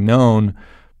getting known,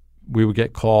 we would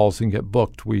get calls and get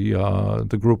booked.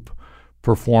 The group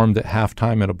performed at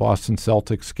halftime at a Boston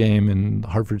Celtics game in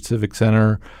Hartford Civic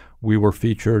Center. We were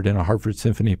featured in a Hartford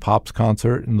Symphony Pops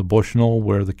concert in the Bushnell,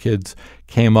 where the kids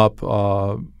came up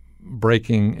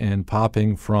breaking and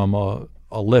popping from a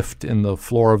lift in the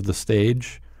floor of the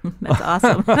stage. That's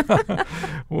awesome.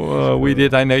 We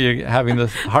did. I know you're having the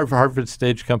Hartford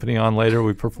Stage Company on later.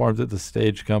 We performed at the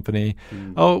Stage Company.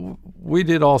 We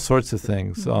did all sorts of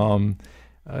things,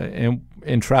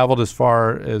 and traveled as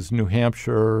far as New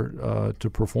Hampshire to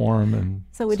perform. And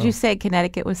so would you say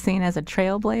Connecticut was seen as a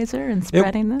trailblazer in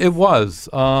spreading this? It was.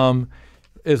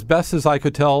 As best as I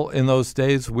could tell in those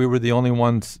days, we were the only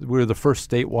ones. We were the first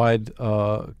statewide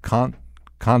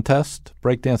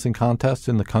breakdancing contest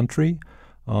in the country.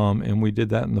 And we did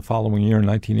that in the following year, in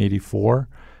 1984,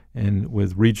 and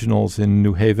with regionals in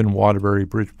New Haven, Waterbury,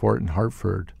 Bridgeport, and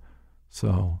Hartford.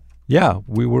 So, yeah,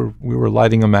 we were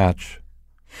lighting a match.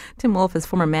 Tim Wolf is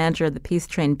former manager of the Peace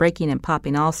Train Breaking and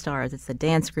Popping All-Stars. It's a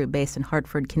dance group based in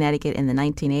Hartford, Connecticut in the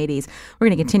 1980s. We're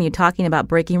going to continue talking about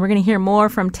breaking. We're going to hear more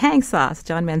from Tang Sauce,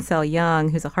 John Mansell Young,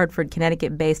 who's a Hartford,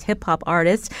 Connecticut-based hip-hop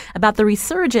artist, about the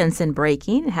resurgence in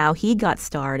breaking, how he got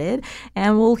started.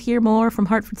 And we'll hear more from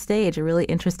Hartford Stage, a really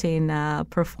interesting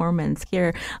performance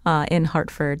here in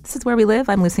Hartford. This is Where We Live.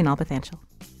 I'm Lucy Nalpathanchel.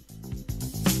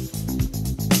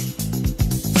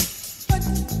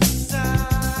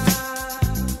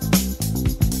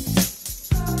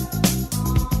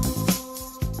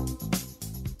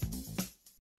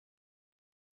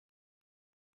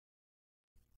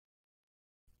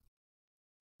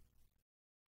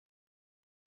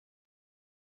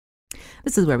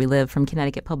 This is Where We Live from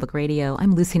Connecticut Public Radio.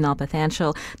 I'm Lucy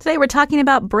Nalpathanchel. Today we're talking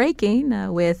about breaking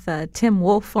with Tim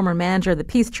Wolf, former manager of the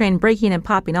Peace Train Breaking and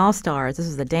Popping All-Stars. This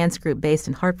was a dance group based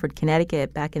in Hartford,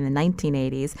 Connecticut back in the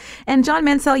 1980s. And John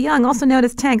Mansell Young, also known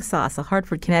as Tang Sauce, a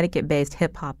Hartford, Connecticut-based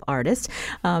hip-hop artist.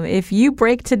 If you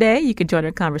break today, you could join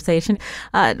our conversation.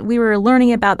 We were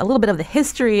learning about a little bit of the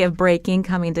history of breaking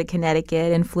coming to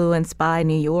Connecticut, influenced by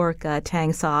New York,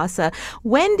 Tang Sauce.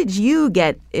 When did you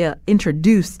get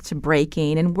introduced to breaking?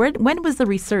 And when was the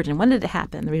resurgence? When did it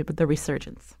happen, the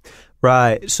resurgence?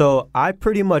 Right. So I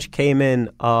pretty much came in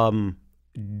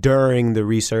during the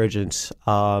resurgence.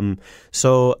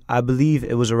 So I believe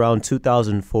it was around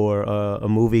 2004, a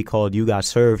movie called You Got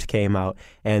Served came out.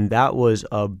 And that was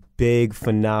a big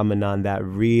phenomenon that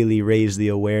really raised the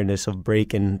awareness of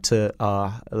breaking to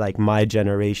like my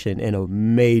generation in a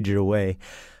major way.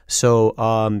 So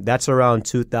that's around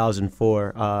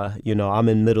 2004. I'm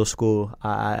in middle school.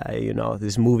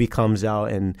 This movie comes out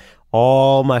and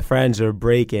all my friends are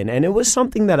breaking. And it was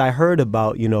something that I heard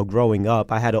about, growing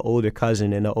up. I had an older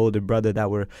cousin and an older brother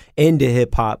that were into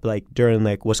hip hop, like during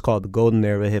like what's called the golden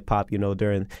era of hip hop,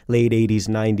 during late 80s,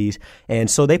 90s.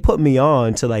 And so they put me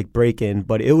on to like breaking,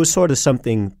 but it was sort of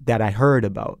something that I heard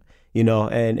about,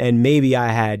 and maybe I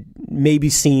had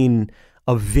seen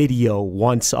a video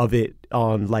once of it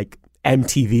on like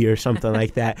MTV or something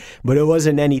like that, but it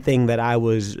wasn't anything that I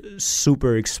was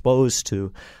super exposed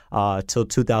to till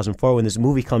 2004 when this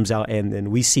movie comes out, and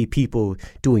then we see people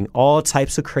doing all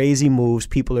types of crazy moves.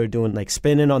 People are doing like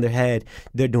spinning on their head,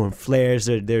 they're doing flares,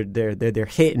 they're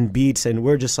hitting beats, and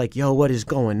we're just like, yo, what is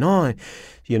going on?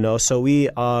 So we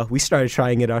started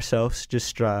trying it ourselves,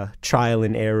 just trial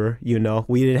and error.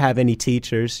 We didn't have any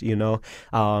teachers. We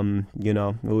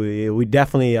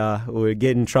definitely were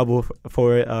getting in trouble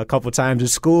for it a couple times at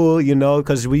school.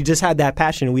 Because we just had that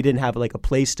passion. We didn't have like a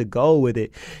place to go with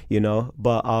it.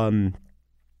 But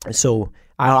so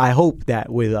I hope that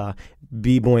with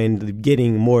b-boy and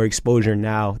getting more exposure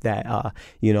now that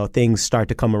things start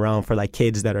to come around for like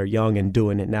kids that are young and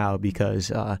doing it now,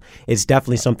 because it's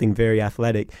definitely something very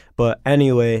athletic. But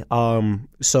anyway,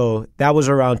 so that was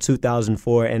around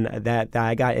 2004, and that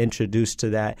I got introduced to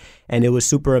that, and it was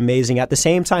super amazing. At the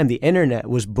same time, the internet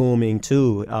was booming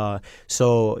too.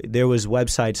 So there was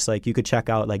websites like you could check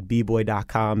out like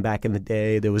bboy.com back in the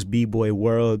day. There was B-Boy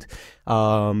World,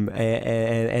 and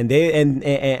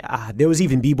there was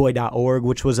even bboy.org,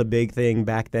 which was a big thing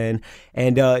back then.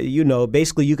 And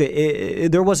basically you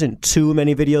could there wasn't too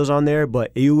many videos on there,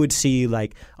 but you would see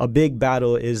like a big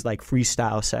battle is like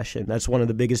freestyle session. That's one of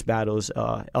the biggest battles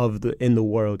in the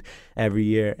world every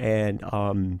year,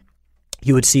 and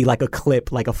you would see like a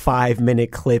clip, like a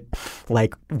 5-minute clip,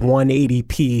 like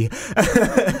 180p,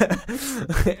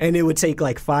 and it would take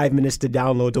like 5 minutes to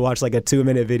download to watch like a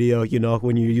 2-minute video,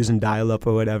 when you're using dial-up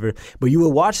or whatever. But you would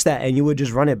watch that and you would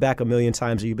just run it back a million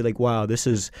times, and you'd be like, wow, this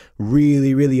is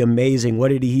really, really amazing. What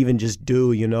did he even just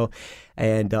do,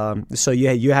 And so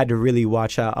you had to really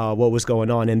watch out what was going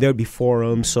on, and there'd be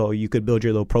forums, so you could build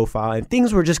your little profile, and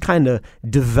things were just kind of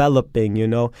developing,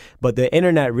 But the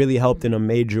internet really helped in a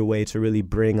major way to really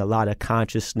bring a lot of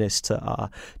consciousness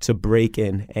to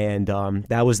breaking, and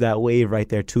that was that wave right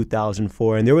there,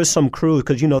 2004. And there was some crews,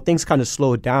 because things kind of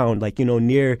slowed down, like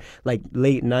near like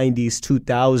late 90s,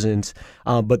 2000s.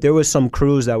 But there was some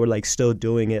crews that were like still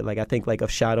doing it, like I think like Of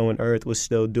Shadow and Earth was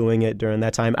still doing it during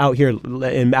that time out here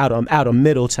out of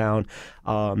Middletown.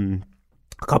 A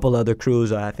couple other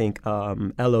crews, I think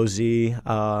LOZ,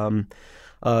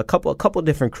 a couple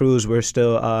different crews were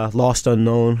still lost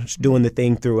unknown, doing the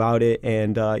thing throughout it,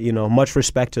 and much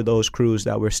respect to those crews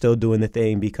that were still doing the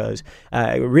thing because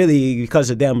really because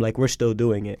of them, like we're still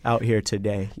doing it out here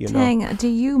today. Tang, do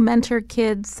you mentor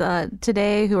kids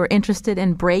today who are interested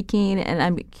in breaking? And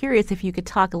I'm curious if you could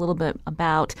talk a little bit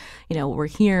about, we're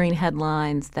hearing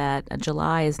headlines that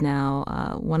July is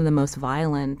now one of the most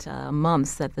violent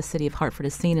months that the city of Hartford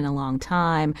has seen in a long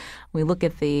time. We look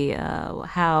at the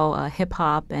how hip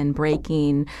hop and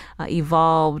breaking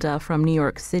evolved from New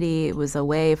York City. It was a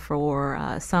way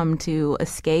for some to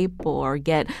escape or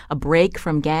get a break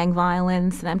from gang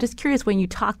violence. And I'm just curious, when you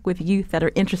talk with youth that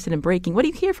are interested in breaking, what do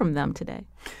you hear from them today?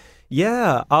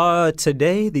 Yeah,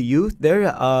 today the youth,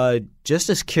 they're just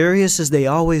as curious as they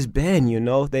always been,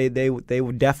 They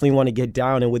would definitely want to get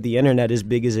down, and with the internet as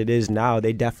big as it is now,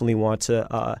 they definitely want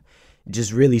to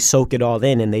just really soak it all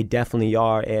in, and they definitely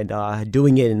are, and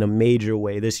doing it in a major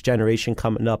way. This generation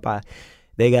coming up,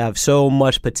 they have so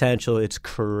much potential. It's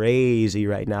crazy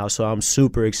right now. So I'm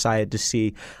super excited to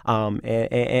see.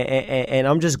 And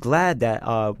I'm just glad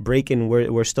that breaking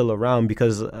we're still around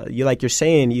because you're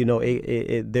saying,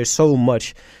 there's so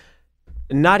much.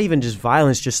 Not even just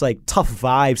violence, just like tough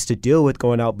vibes to deal with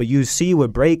going out. But you see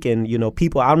with breaking,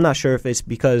 people, I'm not sure if it's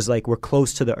because like we're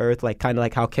close to the earth, like kind of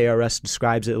like how KRS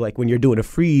describes it. Like when you're doing a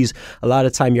freeze, a lot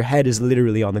of time your head is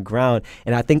literally on the ground.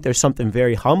 And I think there's something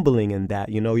very humbling in that.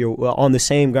 You're on the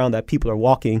same ground that people are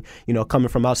walking, coming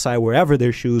from outside wherever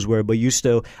their shoes were. But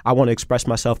I want to express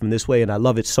myself in this way. And I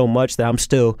love it so much that I'm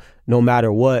still, no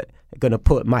matter what, going to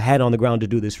put my head on the ground to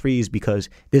do this freeze because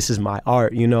this is my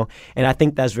art, and I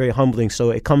think that's very humbling.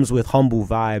 So it comes with humble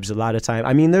vibes a lot of time.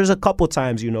 I mean, there's a couple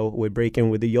times, with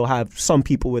breaking with it, you'll have some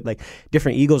people with like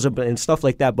different egos and stuff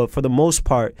like that. But for the most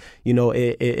part,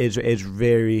 it's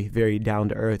very, very down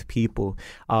to earth people.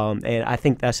 And I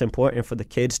think that's important for the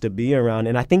kids to be around.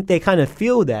 And I think they kind of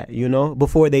feel that,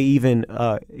 before they even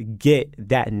get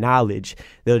that knowledge,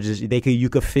 you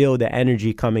could feel the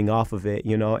energy coming off of it,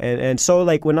 and so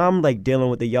like when I'm like dealing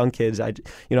with the young kids, I'm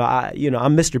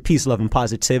Mr. Peace, Love, and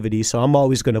Positivity, so I'm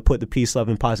always going to put the peace, love,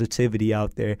 and positivity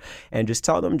out there, and just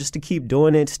tell them just to keep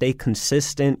doing it, stay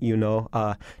consistent,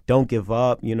 don't give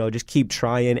up, just keep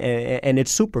trying, and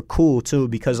it's super cool too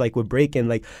because like with breaking,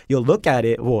 like you'll look at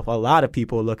it, well, a lot of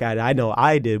people look at it. I know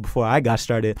I did before I got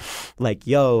started, like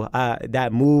that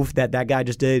move that guy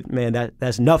just did, man,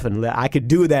 that's nothing. I could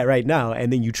do that right now,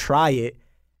 and then you try it.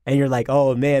 And you're like,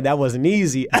 oh, man, that wasn't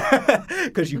easy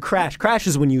because you crash. Crash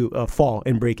is when you fall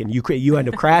and break and you end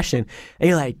up crashing. And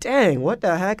you're like, dang, what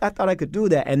the heck? I thought I could do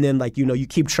that. And then, like, you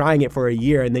keep trying it for a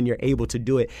year and then you're able to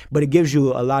do it. But it gives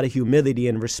you a lot of humility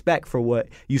and respect for what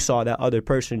you saw that other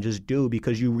person just do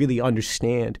because you really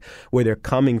understand where they're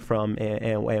coming from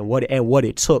and what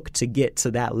it took to get to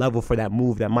that level for that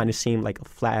move that might have seemed like a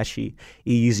flashy,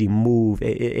 easy move.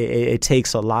 It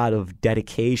takes a lot of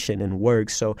dedication and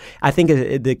work. So I think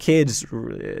the kids,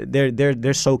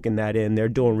 they're soaking that in. They're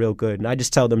doing real good, and I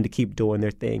just tell them to keep doing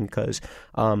their thing because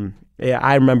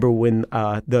I remember when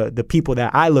the people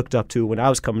that I looked up to when I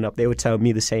was coming up, they would tell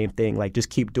me the same thing, like just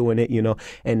keep doing it,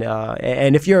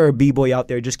 and if you're a b-boy out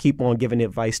there, just keep on giving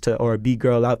advice or a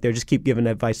b-girl out there, just keep giving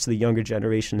advice to the younger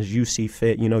generation as you see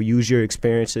fit. Use your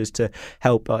experiences to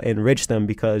help enrich them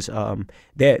because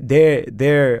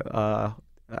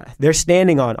they're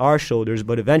standing on our shoulders,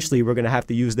 but eventually we're going to have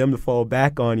to use them to fall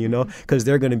back on, because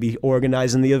they're going to be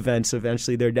organizing the events.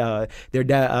 Eventually, they're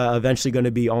eventually going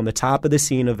to be on the top of the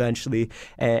scene eventually,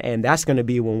 and that's going to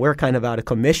be when we're kind of out of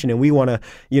commission, and we want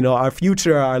to, our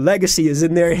future, our legacy is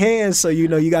in their hands. So, you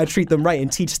got to treat them right and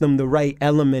teach them the right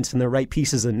elements and the right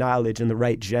pieces of knowledge and the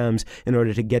right gems in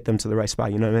order to get them to the right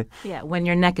spot. You know what I mean? Yeah, when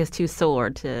your neck is too sore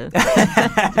to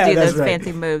do those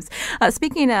fancy moves.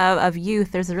 Speaking of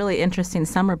youth, there's a really interesting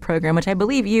summer program, which I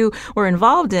believe you were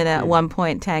involved in at one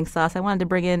point, Tang Sauce. I wanted to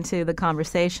bring into the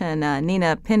conversation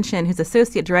Nina Pinchin, who's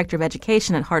Associate Director of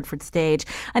Education at Hartford Stage.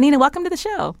 Nina, welcome to the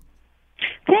show.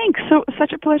 Thanks.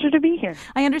 Such a pleasure to be here.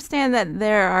 I understand that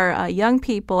there are young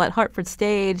people at Hartford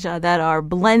Stage that are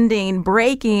blending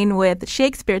breaking with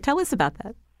Shakespeare. Tell us about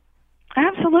that.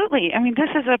 Absolutely. I mean, this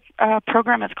is a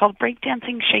program. It's called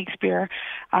Breakdancing Shakespeare.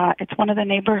 It's one of the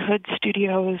neighborhood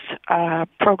studios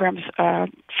programs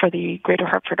for the Greater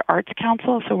Hartford Arts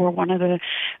Council. So we're one of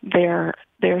their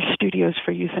studios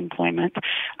for youth employment.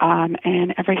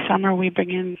 And every summer we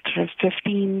bring in sort of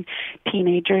 15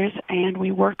 teenagers, and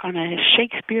we work on a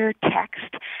Shakespeare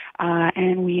text,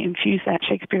 and we infuse that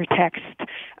Shakespeare text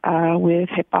with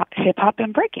hip hop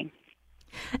and breaking.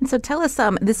 And so tell us,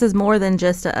 this is more than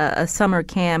just a summer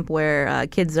camp where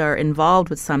kids are involved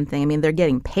with something. I mean, they're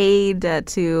getting paid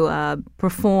to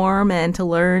perform and to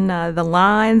learn the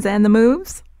lines and the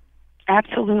moves?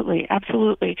 Absolutely.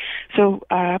 So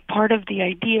part of the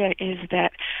idea is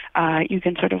that you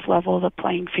can sort of level the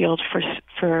playing field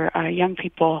for young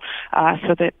people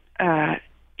so that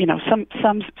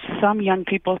some young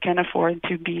people can afford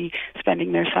to be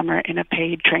spending their summer in a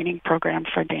paid training program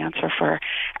for dance or for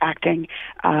acting.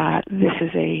 This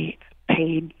is a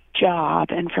paid job,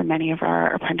 and for many of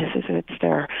our apprentices, it's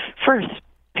their first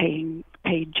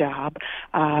paid job,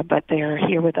 but they're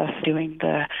here with us doing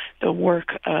the work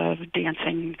of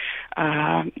dancing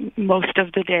most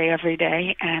of the day every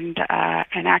day, and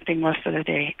acting most of the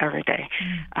day every day.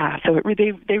 So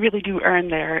they really do earn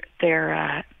their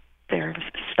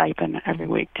stipend every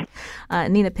week.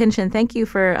 Nina Pynchon, thank you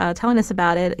for telling us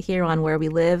about it here on Where We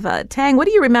Live. Tang, what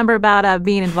do you remember about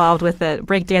being involved with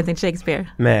Breakdancing Shakespeare?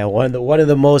 Man, one of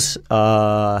the most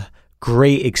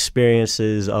great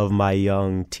experiences of my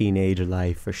young teenage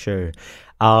life, for sure.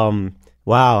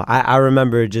 Wow, I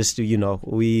remember just,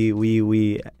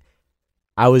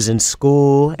 I was in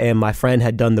school and my friend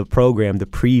had done the program the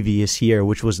previous year,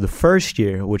 which was the first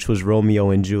year, which was Romeo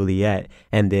and Juliet.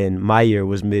 And then my year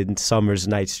was Midsummer's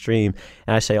Night's Dream.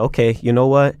 And I say, okay, you know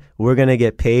what? We're going to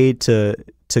get paid to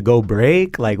go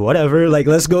break, like whatever, like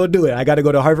let's go do it. I got to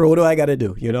go to Harvard. What do I got to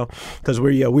do? Because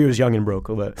we was young and broke,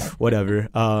 but whatever.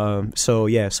 So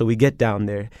we get down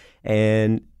there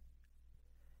and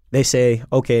they say,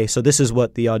 okay, so this is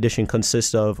what the audition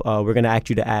consists of. We're going to ask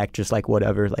you to act just like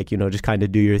whatever, like, just kind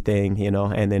of do your thing,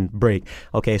 and then break.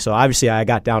 Okay, so obviously I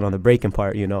got down on the breaking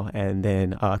part, and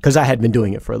then because I had been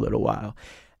doing it for a little while.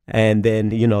 And then,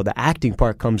 the acting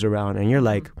part comes around and you're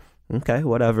like, okay,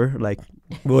 whatever, like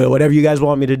whatever you guys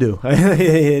want me to do.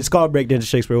 It's called Breakdancing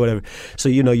Shakespeare, whatever. So,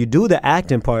 you do the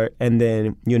acting part and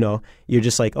then, you're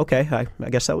just like, okay, I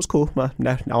guess that was cool.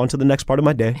 Now on to the next part of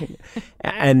my day.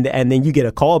 And then you get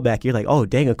a call back. You're like, oh,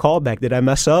 dang, a call back. Did I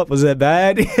mess up? Was that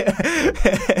bad?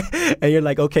 And you're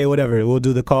like, okay, whatever. We'll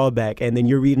do the call back. And then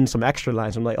you're reading some extra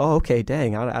lines. I'm like, oh, okay,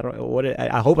 dang.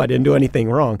 I hope I didn't do anything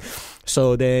wrong.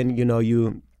 So then,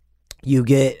 you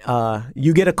get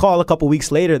a call a couple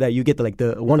weeks later that you get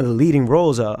one of the leading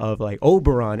roles of like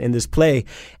Oberon in this play,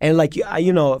 and like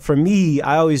for me,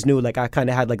 I always knew like I kind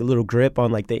of had like a little grip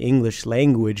on like the English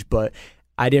language, but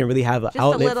I didn't really have an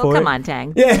outlet for it. Come on,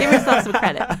 Tang. Yeah. Give yourself some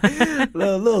credit.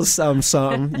 little something,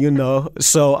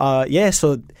 So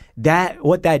so that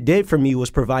what that did for me was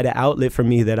provide an outlet for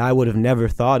me that I would have never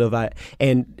thought of.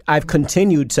 And I've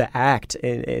continued to act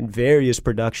in various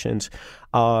productions,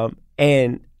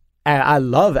 and I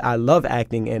love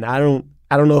acting, and I don't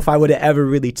know if I would have ever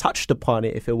really touched upon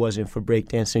it if it wasn't for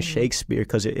Breakdancing Shakespeare,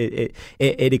 because it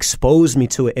exposed me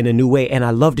to it in a new way, and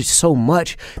I loved it so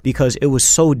much because it was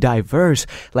so diverse.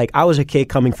 Like, I was a kid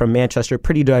coming from Manchester,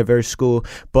 pretty diverse school,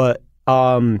 but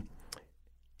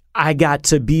I got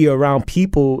to be around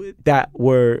people that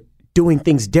were doing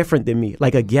things different than me,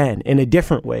 like, again, in a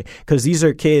different way, because these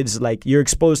are kids, like, you're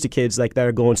exposed to kids like that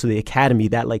are going to the academy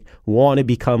that like want to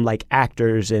become like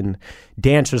actors and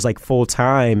dancers like full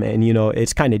time, and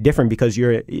it's kind of different because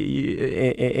you're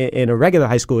in a regular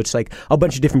high school, it's like a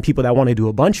bunch of different people that want to do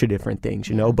a bunch of different things,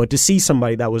 but to see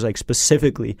somebody that was like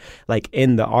specifically like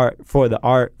in the art for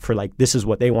like this is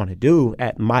what they want to do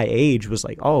at my age was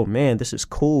like, oh man, this is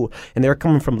cool. And they're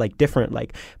coming from like different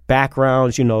like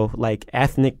backgrounds, like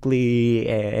ethnically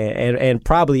and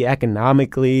probably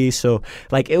economically, so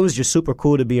like it was just super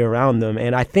cool to be around them.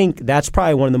 And I think that's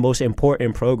probably one of the most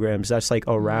important programs that's like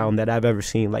around that I've ever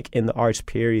seen, like in the arts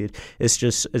period.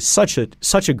 It's such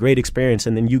a great experience.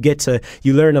 And then you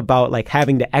learn about like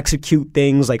having to execute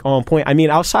things like on point. I mean,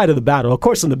 outside of the battle, of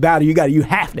course, in the battle you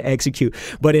have to execute,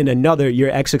 but in another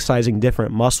you're exercising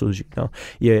different muscles,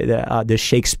 the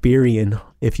Shakespearean,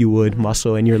 if you would,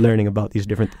 muscle, and you're learning about these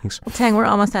different things. Well, Tang, we're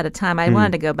almost out of time. I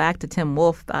wanted to go back to Tim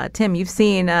Wolf. Tim, you've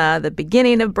seen the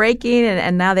beginning of breaking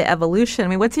and now the evolution. I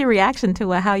mean, what's your reaction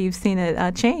to how you've seen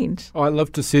it change? Oh, I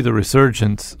love to see the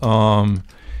resurgence.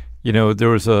 There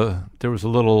was a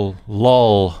little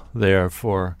lull there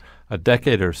for a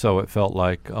decade or so, it felt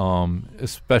like,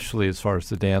 especially as far as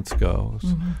the dance goes.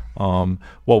 Mm-hmm.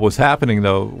 What was happening,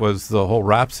 though, was the whole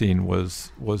rap scene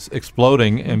was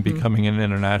exploding and becoming an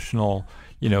international,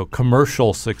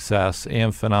 commercial success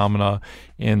and phenomena.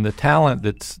 And the talent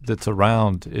that's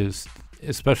around is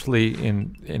especially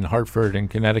in Hartford and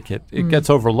Connecticut. It gets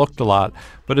overlooked a lot,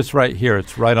 but it's right here.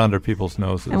 It's right under people's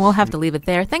noses. And we'll have to leave it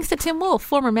there. Thanks to Tim Wolf,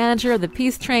 former manager of the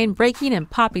Peace Train Breaking and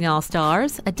Popping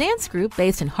All-Stars, a dance group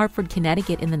based in Hartford,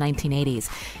 Connecticut in the 1980s,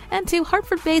 and to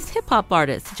Hartford-based hip-hop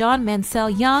artist John Mansell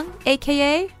Young,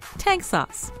 a.k.a. Tank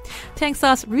Sauce. Tank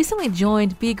Sauce recently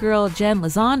joined B-girl Jen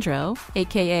Lizandro,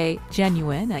 a.k.a.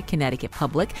 Genuine at Connecticut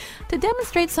Public, to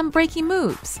demonstrate some breaking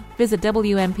moves. Visit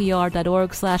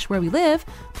WNPR.org/where we live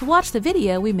to watch the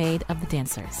video we made of the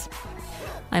dancers.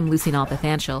 I'm Lucy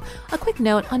Nalpathanchel. A quick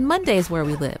note, on Mondays Where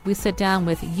We Live, we sit down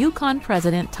with Yukon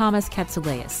President Thomas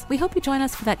Katsouleas. We hope you join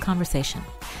us for that conversation.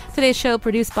 Today's show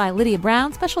produced by Lydia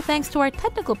Brown. Special thanks to our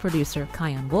technical producer,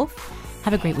 Kion Wolf.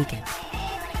 Have a great weekend.